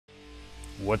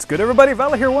What's good, everybody?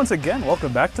 Vala here once again.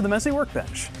 Welcome back to the Messy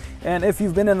Workbench. And if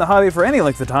you've been in the hobby for any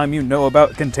length of time, you know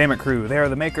about Containment Crew. They are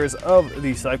the makers of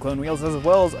the Cyclone wheels, as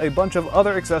well as a bunch of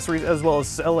other accessories, as well as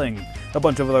selling a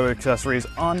bunch of other accessories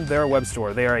on their web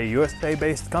store. They are a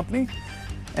USA-based company,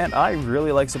 and I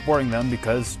really like supporting them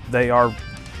because they are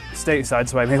stateside,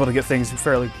 so I'm able to get things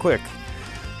fairly quick.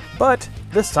 But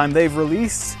this time they've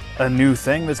released a new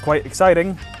thing that's quite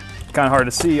exciting. Kind of hard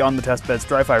to see on the test bed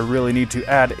stripe. I really need to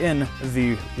add in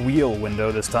the wheel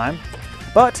window this time.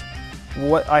 But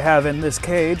what I have in this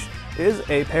cage is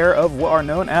a pair of what are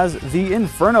known as the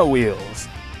Inferno wheels.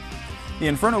 The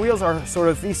Inferno wheels are sort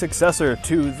of the successor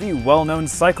to the well-known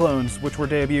Cyclones, which were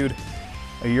debuted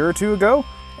a year or two ago,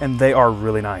 and they are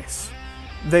really nice.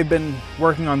 They've been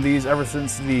working on these ever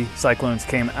since the Cyclones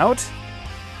came out,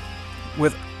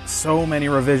 with so many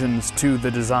revisions to the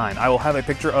design. I will have a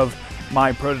picture of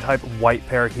my prototype white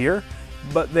pair here,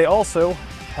 but they also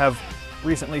have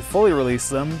recently fully released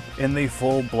them in the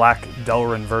full black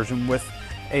Delrin version with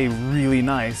a really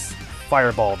nice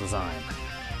fireball design.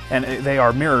 And they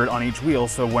are mirrored on each wheel,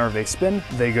 so whenever they spin,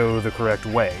 they go the correct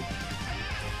way.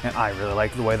 And I really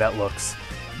like the way that looks.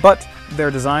 But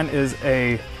their design is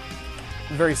a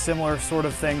very similar sort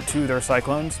of thing to their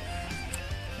Cyclones.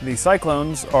 The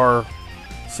Cyclones are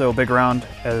so big around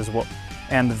as well,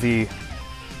 and the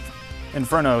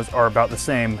Infernos are about the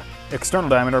same external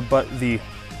diameter, but the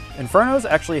Infernos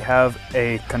actually have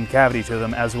a concavity to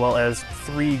them, as well as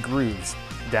 3 grooves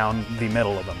down the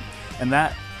middle of them. And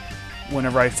that,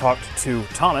 whenever I talked to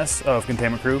Thomas of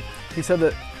Containment Crew, he said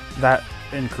that that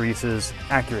increases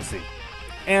accuracy.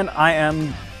 And I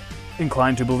am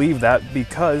inclined to believe that,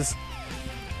 because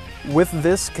with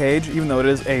this cage, even though it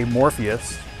is a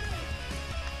Morpheus,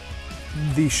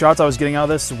 the shots I was getting out of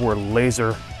this were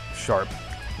laser sharp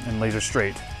and laser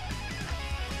straight.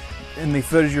 In the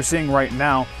footage you're seeing right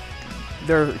now,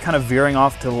 they're kind of veering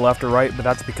off to the left or right, but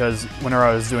that's because whenever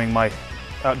I was doing my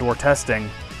outdoor testing,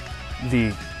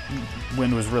 the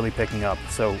wind was really picking up.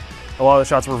 So a lot of the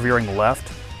shots were veering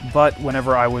left, but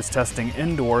whenever I was testing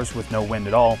indoors with no wind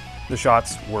at all, the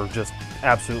shots were just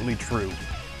absolutely true.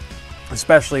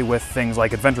 Especially with things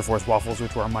like Adventure Force waffles,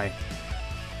 which were my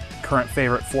current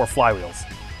favorite for Flywheels.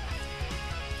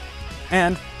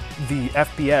 And the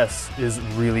FPS is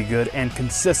really good and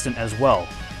consistent as well.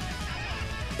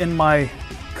 In my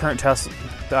current test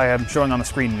that I am showing on the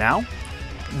screen now,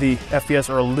 the FPS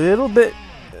are a little bit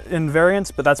in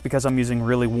variance, but that's because I'm using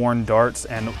really worn darts,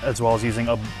 and as well as using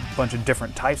a bunch of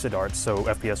different types of darts, so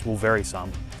FPS will vary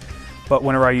some. But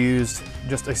whenever I used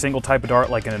just a single type of dart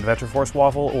like an Adventure Force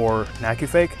waffle or an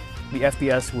AccuFake, the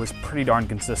FPS was pretty darn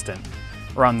consistent,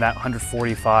 around that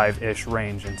 145-ish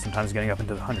range, and sometimes getting up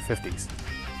into the 150s.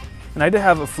 And I did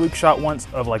have a fluke shot once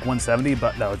of like 170,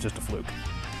 but that was just a fluke.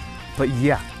 But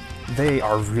yeah, they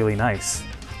are really nice.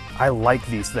 I like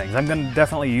these things. I'm going to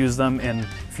definitely use them in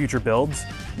future builds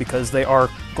because they are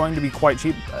going to be quite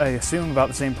cheap. I assume about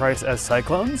the same price as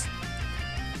Cyclones.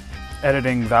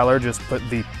 Editing Valor just put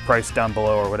the price down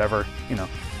below or whatever, you know.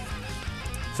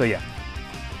 So yeah.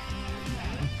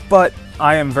 But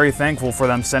I am very thankful for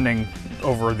them sending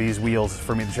over these wheels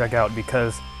for me to check out,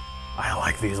 because I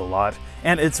like these a lot.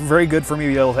 And it's very good for me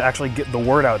to be able to actually get the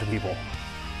word out to people.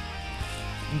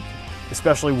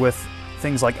 Especially with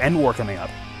things like End War coming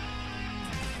up.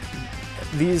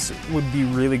 These would be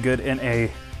really good in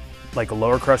a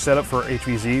lower crush setup for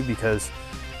HVZ, because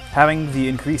having the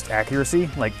increased accuracy,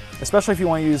 especially if you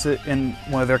want to use it in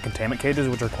one of their containment cages,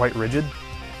 which are quite rigid,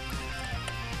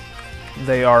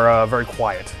 they are very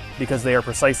quiet, because they are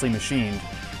precisely machined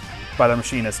by the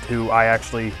machinist, who I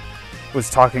actually was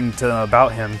talking to them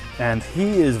about him, and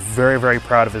he is very, very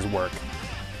proud of his work.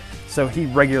 So he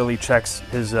regularly checks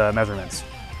his measurements.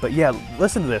 But yeah,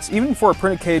 listen to this. Even for a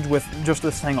printed cage with just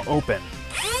this thing open,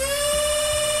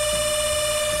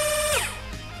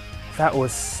 that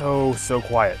was so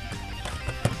quiet.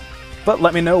 But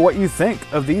let me know what you think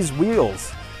of these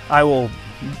wheels. I will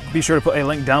be sure to put a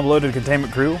link down below to the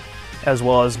Containment Crew, as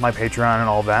well as my Patreon and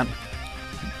all that.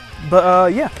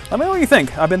 But yeah, let me know what you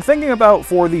think. I've been thinking about,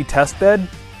 for the test bed,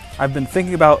 I've been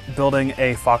thinking about building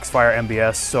a Foxfire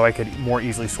MBS so I could more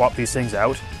easily swap these things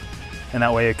out, and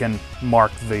that way it can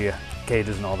mark the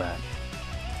cages and all that.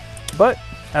 But,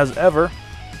 as ever,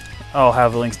 I'll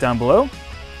have the links down below.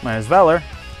 My name is Valor.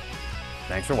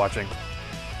 Thanks for watching.